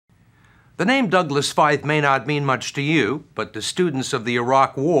The name Douglas Feith may not mean much to you, but to students of the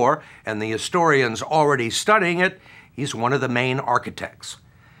Iraq War and the historians already studying it, he's one of the main architects.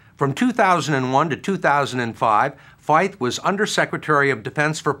 From 2001 to 2005, Feith was Undersecretary of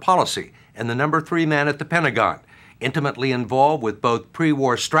Defense for Policy and the number 3 man at the Pentagon, intimately involved with both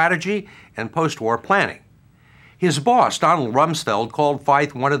pre-war strategy and post-war planning. His boss, Donald Rumsfeld, called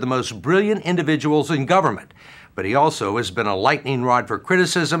Feith one of the most brilliant individuals in government, but he also has been a lightning rod for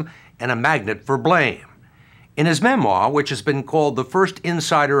criticism and a magnet for blame. In his memoir, which has been called the first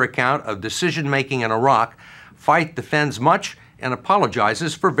insider account of decision-making in Iraq, Feith defends much and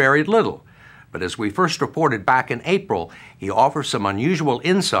apologizes for very little. But as we first reported back in April, he offers some unusual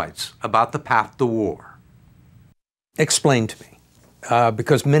insights about the path to war. Explain to me,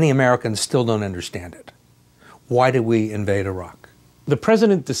 because many Americans still don't understand it. Why did we invade Iraq? The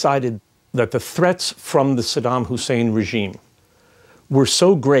president decided that the threats from the Saddam Hussein regime were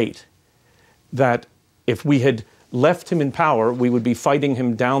so great that if we had left him in power, we would be fighting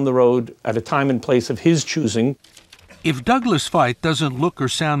him down the road at a time and place of his choosing. If Douglas Feith doesn't look or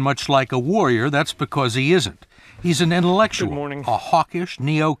sound much like a warrior, that's because he isn't. He's an intellectual, a hawkish,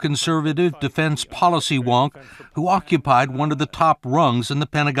 neoconservative defense policy wonk who occupied one of the top rungs in the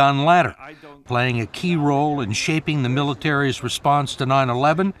Pentagon ladder, playing a key role in shaping the military's response to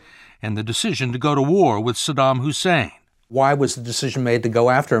 9/11 and the decision to go to war with Saddam Hussein. Why was the decision made to go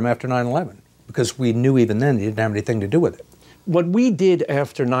after him after 9/11? Because we knew even then he didn't have anything to do with it. What we did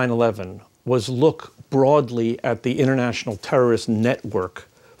after 9/11 was look broadly at the international terrorist network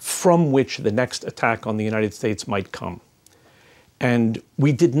from which the next attack on the United States might come. And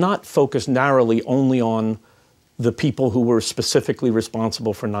we did not focus narrowly only on the people who were specifically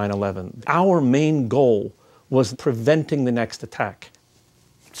responsible for 9/11. Our main goal was preventing the next attack.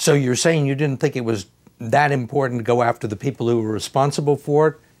 So you're saying you didn't think it was that important to go after the people who were responsible for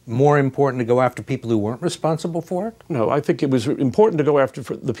it? More important to go after people who weren't responsible for it? No, I think it was important to go after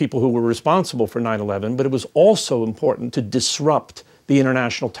the people who were responsible for 9/11, but it was also important to disrupt the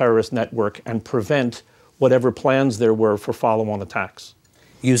international terrorist network and prevent whatever plans there were for follow-on attacks.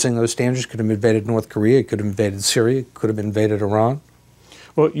 Using those standards, could have invaded North Korea, could have invaded Syria, could have invaded Iran?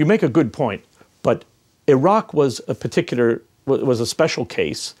 Well, you make a good point, but Iraq was a special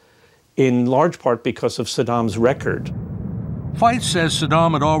case in large part because of Saddam's record. Feith says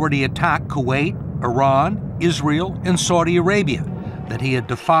Saddam had already attacked Kuwait, Iran, Israel, and Saudi Arabia, that he had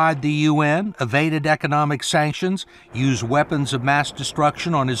defied the UN, evaded economic sanctions, used weapons of mass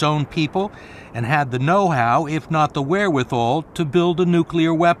destruction on his own people, and had the know-how, if not the wherewithal, to build a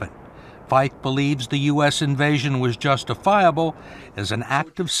nuclear weapon. Feith believes the U.S. invasion was justifiable as an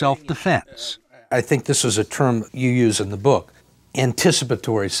act of self-defense. I think this is a term you use in the book,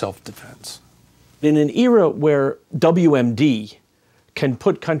 anticipatory self-defense. In an era where WMD can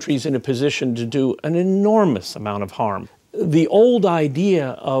put countries in a position to do an enormous amount of harm, the old idea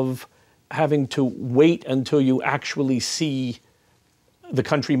of having to wait until you actually see the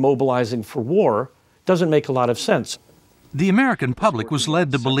country mobilizing for war doesn't make a lot of sense. The American public was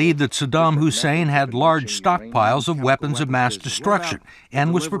led to believe that Saddam Hussein had large stockpiles of weapons of mass destruction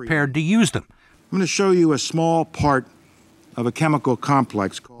and was prepared to use them. I'm going to show you a small part of a chemical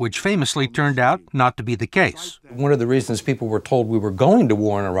complex, which famously turned out not to be the case. One of the reasons people were told we were going to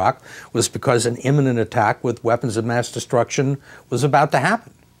war in Iraq was because an imminent attack with weapons of mass destruction was about to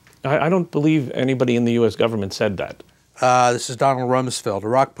happen. I don't believe anybody in the U.S. government said that. This is Donald Rumsfeld.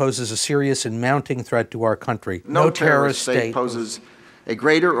 Iraq poses a serious and mounting threat to our country. No terrorist state poses a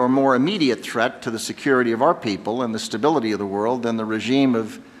greater or more immediate threat to the security of our people and the stability of the world than the regime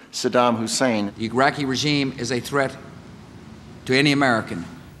of Saddam Hussein. The Iraqi regime is a threat to any American.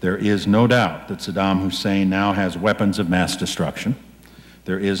 There is no doubt that Saddam Hussein now has weapons of mass destruction.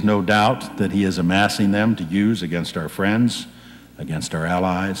 There is no doubt that he is amassing them to use against our friends, against our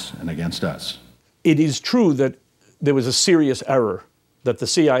allies, and against us. It is true that there was a serious error that the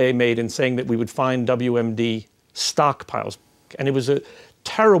CIA made in saying that we would find WMD stockpiles. And it was a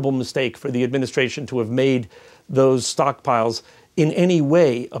terrible mistake for the administration to have made those stockpiles in any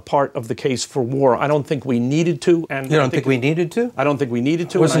way a part of the case for war. I don't think we needed to. And you don't think we needed to? I don't think we needed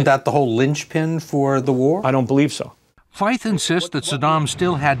to. Wasn't that the whole linchpin for the war? I don't believe so. Feith insists that Saddam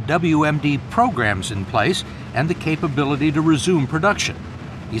still had WMD programs in place and the capability to resume production.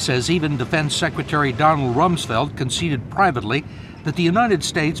 He says even Defense Secretary Donald Rumsfeld conceded privately that the United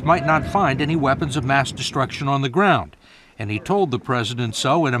States might not find any weapons of mass destruction on the ground, and he told the president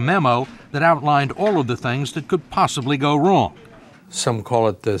so in a memo that outlined all of the things that could possibly go wrong. Some call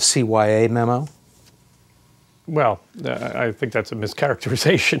it the CYA memo. Well, I think that's a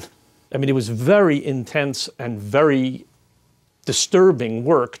mischaracterization. I mean, it was very intense and very disturbing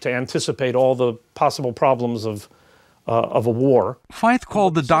work to anticipate all the possible problems of a war. Feith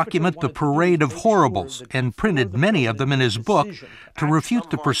called the document the Parade of Horribles and printed many of them in his book to refute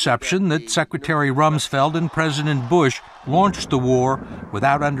the perception that Secretary Rumsfeld and President Bush launched the war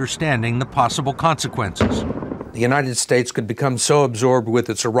without understanding the possible consequences. The United States could become so absorbed with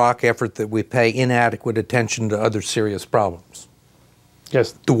its Iraq effort that we pay inadequate attention to other serious problems.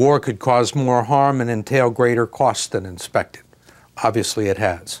 Yes. The war could cause more harm and entail greater costs than expected. Obviously it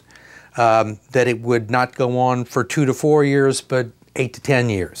has. That it would not go on for 2 to 4 years, but 8 to 10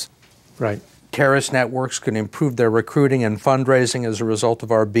 years. Right. Terrorist networks could improve their recruiting and fundraising as a result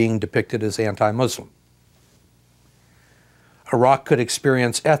of our being depicted as anti-Muslim. Iraq could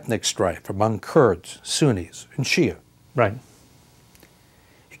experience ethnic strife among Kurds, Sunnis, and Shia. Right.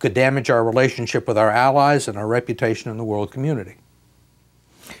 It could damage our relationship with our allies and our reputation in the world community.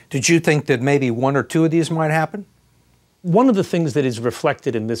 Did you think that maybe 1 or 2 of these might happen? One of the things that is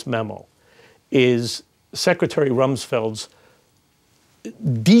reflected in this memo is Secretary Rumsfeld's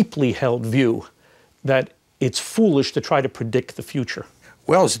deeply held view that it's foolish to try to predict the future.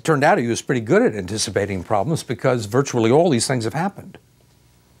 Well, as it turned out, he was pretty good at anticipating problems because virtually all these things have happened.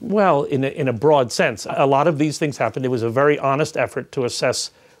 Well, in a broad sense, a lot of these things happened. It was a very honest effort to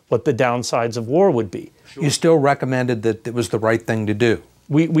assess what the downsides of war would be. You still recommended that it was the right thing to do.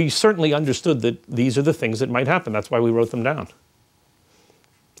 We certainly understood that these are the things that might happen. That's why we wrote them down.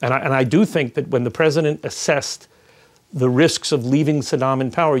 And I do think that when the president assessed the risks of leaving Saddam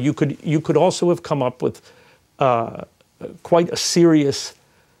in power, you could also have come up with quite a serious,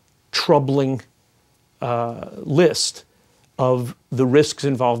 troubling list of the risks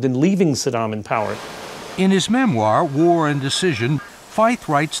involved in leaving Saddam in power. In his memoir, War and Decision, Feith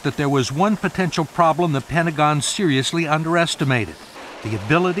writes that there was one potential problem the Pentagon seriously underestimated: the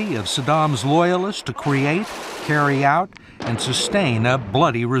ability of Saddam's loyalists to create, carry out, and sustain a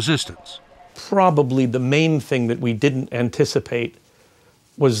bloody resistance. Probably the main thing that we didn't anticipate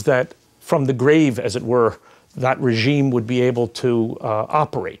was that from the grave, as it were, that regime would be able to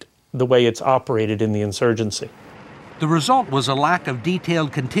operate the way it's operated in the insurgency. The result was a lack of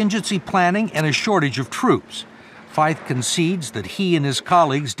detailed contingency planning and a shortage of troops. Feith concedes that he and his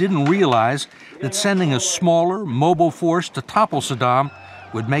colleagues didn't realize that sending a smaller, mobile force to topple Saddam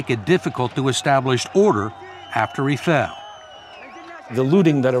would make it difficult to establish order after he fell. The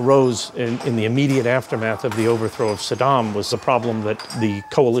looting that arose in the immediate aftermath of the overthrow of Saddam was a problem that the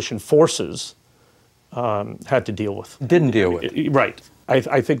coalition forces had to deal with. Didn't deal with. Right.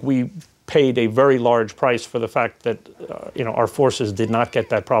 I think we paid a very large price for the fact that our forces did not get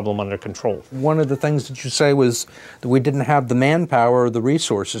that problem under control. One of the things that you say was that we didn't have the manpower or the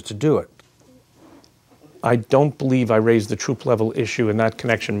resources to do it. I don't believe I raised the troop level issue in that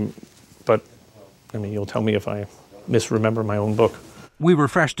connection, but I mean, you'll tell me if I misremember my own book. We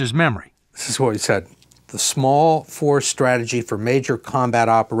refreshed his memory. This is what he said. The small force strategy for major combat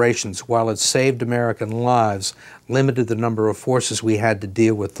operations, while it saved American lives, limited the number of forces we had to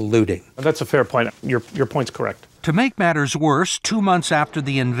deal with the looting. That's a fair point. Your point's correct. To make matters worse, 2 months after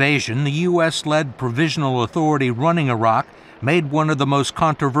the invasion, the U.S.-led provisional authority running Iraq made one of the most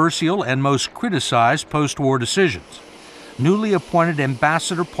controversial and most criticized post-war decisions. Newly appointed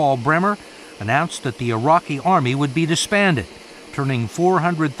Ambassador Paul Bremer announced that the Iraqi army would be disbanded, turning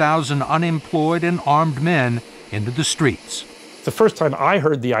 400,000 unemployed and armed men into the streets. The first time I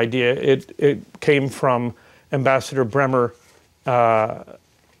heard the idea, it came from Ambassador Bremer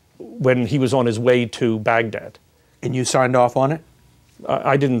when he was on his way to Baghdad. And you signed off on it?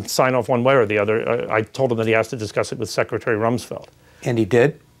 I didn't sign off one way or the other. I told him that he has to discuss it with Secretary Rumsfeld. And he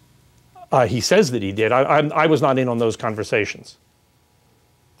did? He says that he did. I was not in on those conversations.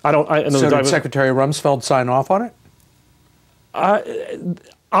 So did Secretary Rumsfeld sign off on it?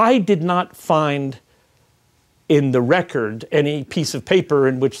 I did not find in the record any piece of paper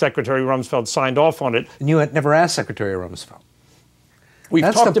in which Secretary Rumsfeld signed off on it. And you had never asked Secretary Rumsfeld?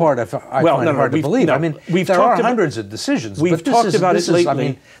 That's the part I find hard to believe. I mean, there are hundreds of decisions. We've talked about it lately. I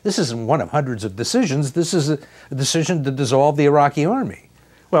mean, this isn't one of hundreds of decisions. This is a decision to dissolve the Iraqi army.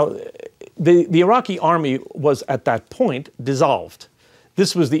 Well, the Iraqi army was at that point dissolved.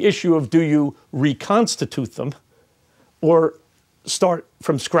 This was the issue of, do you reconstitute them or start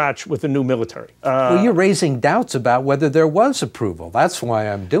from scratch with a new military? Well, you're raising doubts about whether there was approval. That's why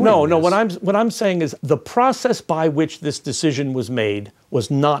I'm doing this. No, what I'm saying is the process by which this decision was made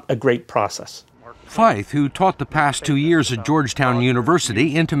was not a great process. Feith, who taught the past 2 years at Georgetown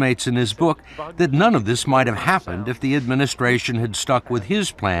University, intimates in his book that none of this might have happened if the administration had stuck with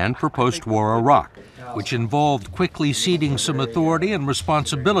his plan for post-war Iraq, which involved quickly ceding some authority and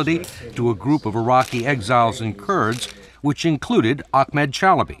responsibility to a group of Iraqi exiles and Kurds which included Ahmed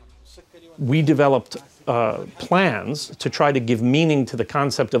Chalabi. We developed plans to try to give meaning to the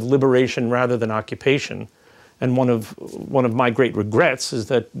concept of liberation rather than occupation. And one of my great regrets is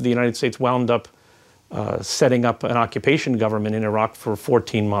that the United States wound up setting up an occupation government in Iraq for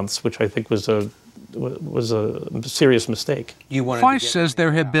 14 months, which I think was a serious mistake. Feith says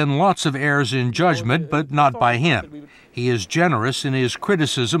there have been lots of errors in judgment, but not by him. He is generous in his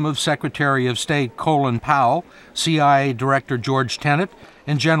criticism of Secretary of State Colin Powell, CIA Director George Tenet,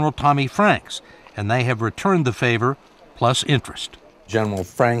 and General Tommy Franks, and they have returned the favor plus interest. General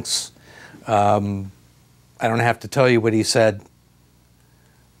Franks, I don't have to tell you what he said,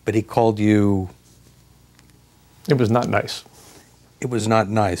 but he called you... It was not nice. It was not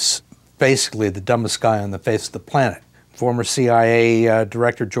nice. Basically the dumbest guy on the face of the planet. Former CIA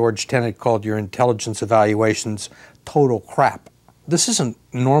Director George Tenet called your intelligence evaluations total crap. This isn't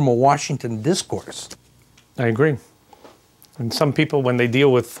normal Washington discourse. I agree. And some people, when they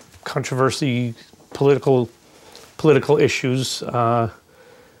deal with controversy, political issues,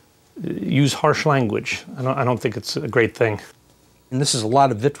 use harsh language. I don't think it's a great thing. And this is a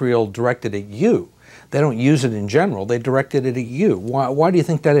lot of vitriol directed at you. They don't use it in general. They directed it at you. Why do you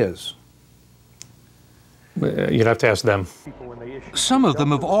think that is? You'd have to ask them. Some of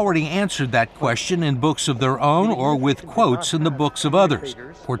them have already answered that question in books of their own or with quotes in the books of others,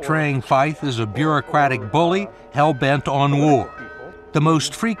 portraying Feith as a bureaucratic bully hell-bent on war. The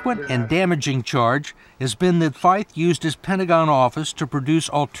most frequent and damaging charge has been that Feith used his Pentagon office to produce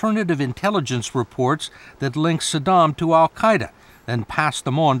alternative intelligence reports that link Saddam to Al-Qaida, then passed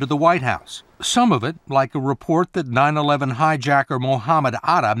them on to the White House. Some of it, like a report that 9/11 hijacker Mohammed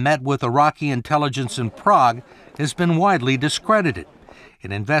Atta met with Iraqi intelligence in Prague, has been widely discredited.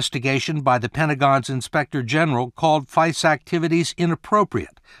 An investigation by the Pentagon's Inspector General called Feith's activities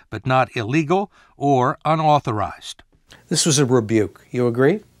inappropriate, but not illegal or unauthorized. This was a rebuke. You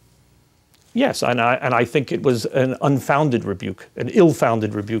agree? Yes, and I think it was an unfounded rebuke, an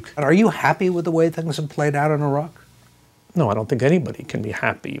ill-founded rebuke. And are you happy with the way things have played out in Iraq? No, I don't think anybody can be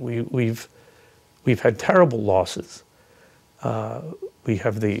happy. We've had terrible losses. We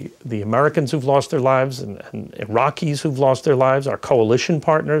have the Americans who've lost their lives and Iraqis who've lost their lives, our coalition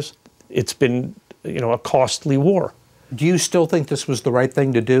partners. It's been, a costly war. Do you still think this was the right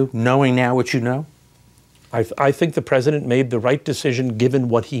thing to do, knowing now what you know? I think the president made the right decision given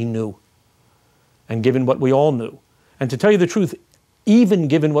what he knew and given what we all knew. And to tell you the truth, even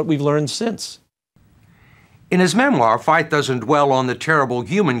given what we've learned since. In his memoir, Feith doesn't dwell on the terrible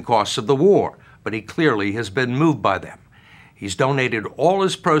human costs of the war, but he clearly has been moved by them. He's donated all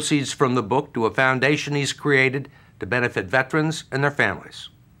his proceeds from the book to a foundation he's created to benefit veterans and their families.